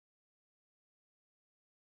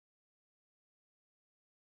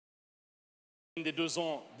des 2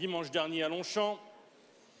 ans dimanche dernier à Longchamp.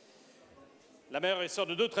 La mère est sœur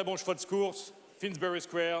de 2 très bons chevaux de course, Finsbury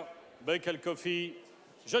Square, Buckle Coffee,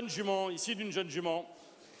 jeune jument, issue d'une jeune jument.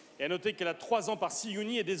 Et à noter qu'elle a 3 ans par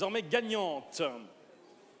Siouni et désormais gagnante.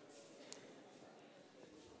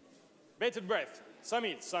 Bated Breath, 5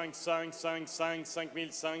 000, 5, 5, 5, 5, 5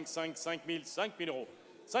 000, 5, 5, 5 000, 5 000 euros.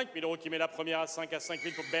 5 000 euros qui met la première à 5 000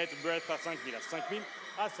 pour Bated Breath à 5 000, à 5 000,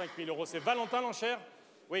 à 5 000 euros. C'est Valentin l'enchère?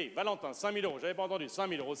 Oui, Valentin, 5 000 euros, j'avais pas entendu. 5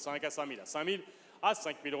 000 euros, 5 à 5 000, à 5 000, à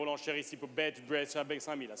 5 000 euros l'enchère ici pour Bated Breath avec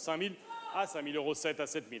 5 000, à 5 000, à 5 000 euros, 7 à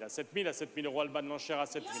 7 000, à 7 000, à 7 000 euros Alban l'enchère à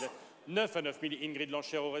 7 000. 9 à 9 000, Ingrid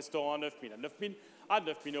l'enchère au restaurant à 9 000, à 9 000, à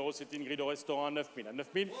 9 000 euros, c'est Ingrid au restaurant à 9 000, à 9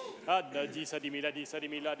 000, à 10, à 10 000, à 10, à 10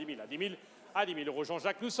 000, à 10 000, à 10 000, à 10 000 euros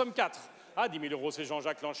Jean-Jacques, nous sommes 4. À 10 000 euros, c'est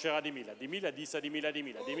Jean-Jacques l'enchère à 10 000, à 10 000, à 10, à 10 000, à 10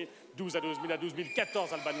 000, à 10 000, 12 à 12 000, à 12 000,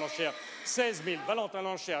 14 Alban l'enchère, 16 000, Valentin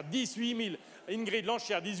l'enchère, 18 000, Ingrid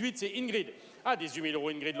l'enchère, 18, c'est Ingrid, à 18 000 euros,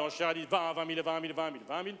 Ingrid l'enchère, à 20 à 20 000, à 20 000, 20 000,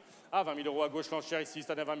 20 000, à 20 000 euros à gauche l'enchère, ici,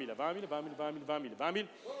 c'est à 20 000, à 20 000, 20 000, 20 000, 20 000, 20 000,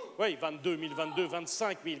 oui, 22 000, 22,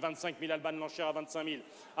 25 000, 25 000, Alban l'enchère à 25 000,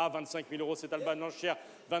 à 25 000 euros, c'est Alban l'enchère,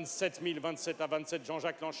 27 000, 27 à 27,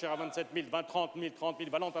 Jean-Jacques l'enchère à 27 000, 20, 30 000, 30 000,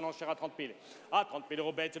 Valentin l'enchère à 30 000, à 30 000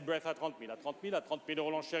 euros, Bated Breath à 30 000, à 30 000, à 30 000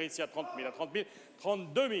 euros l'enchère ici à 30 000, à 30 000,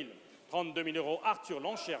 32 000, 32 000 euros, Arthur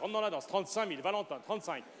l'enchère, rentre dans la danse, 35 000, Valentin,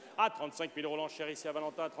 35, à 35 000 euros l'enchère ici à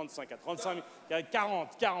Valentin, à 35, à 35 000,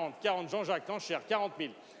 40, 40, 40, Jean-Jacques l'enchère, 40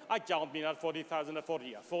 000, à 40 000, à 40 000, à 40, à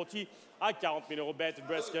 40, à 40 000 euros, Bated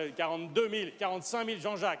Breath, 42 000, 45 000,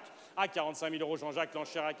 Jean-Jacques, à 45 000 euros, Jean-Jacques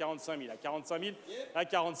l'enchère à 45 000, à 45 000, à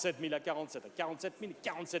 47 000, à 47, à 47 000,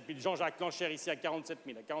 47 000, Jean-Jacques l'enchère ici à 47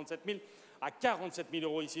 000, à 47 000, à 47 000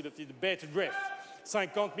 euros ici, le titre Bated Breath,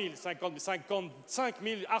 50 000, 55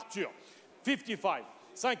 000, Arthur, 55,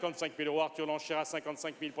 55 000 euros, Arthur l'enchère à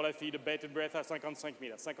 55 000 pour la fille de Bated Breath à 55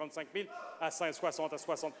 000, à 55 000, à 60, à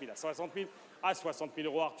 60 000, à 60 000, à 60 000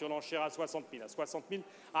 euros, Arthur l'enchère à 60 000, à 60 000,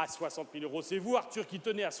 à 60 000 euros. C'est vous, Arthur, qui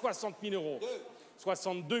tenez à 60 000 euros.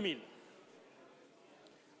 62 000.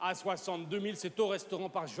 À 62 000, c'est au restaurant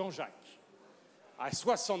par Jean-Jacques. À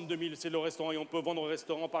 62 000, c'est le restaurant et on peut vendre au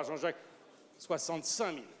restaurant par Jean-Jacques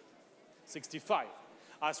 65 000. 65.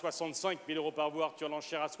 À 65 000 euros par vous, Arthur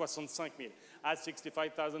l'enchère à 65 000. At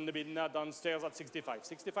 65,000, the bid now downstairs at 65.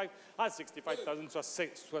 65, at 65,000,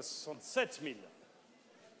 67 000.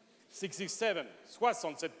 67,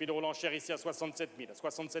 67 000 euros l'enchère ici à 67 000. À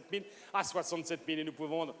 67 000, à 67 000 et nous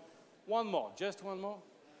pouvons vendre one more, just one more.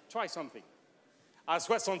 Try something. À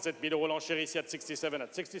 67 000 euros l'enchère ici at 67,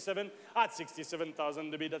 at 67, at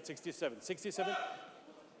 67,000, the bid at 67. 67,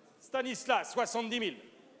 Stanislas, 70 000.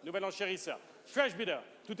 Nouvel enchérisseur. Fresh bidder.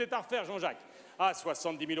 Tout est à refaire, Jean-Jacques. À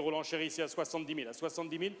 70 000 euros l'enchère ici à 70 000. À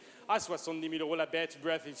 70 000. À 70 000 euros la Bated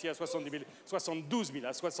Breath ici à 70 000. 72 000.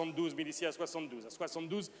 À 72 000 ici à 72. À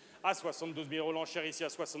 72. À 72 000 euros l'enchère ici à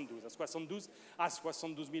 72. À 72. À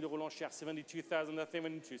 72 000 euros l'enchère. 72 000 à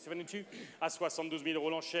 72. 72. À 72 000 euros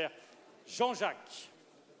l'enchère. Jean-Jacques.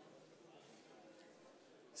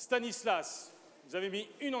 Stanislas. Vous avez mis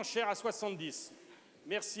une enchère à 70.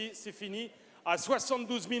 Merci, c'est fini. À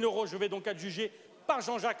 72 000 euros, je vais donc être jugé par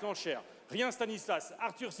Jean-Jacques l'enchère. Rien Stanislas.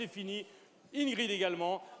 Arthur, c'est fini. Ingrid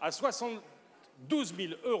également. À 72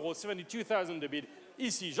 000 euros, 72 000 de bid.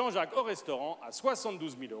 Ici, Jean-Jacques au restaurant, à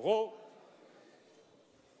 72 000 euros.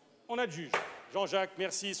 On a le juge. Jean-Jacques,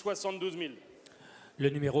 merci, 72 000. Le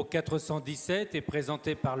numéro 417 est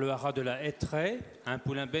présenté par le haras de la Hêtraie. Un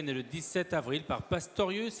poulain ben est le 17 avril par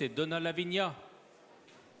Pastorius et Donna Lavinia.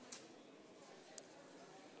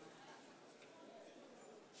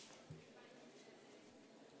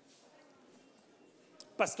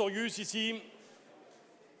 Pastorius ici,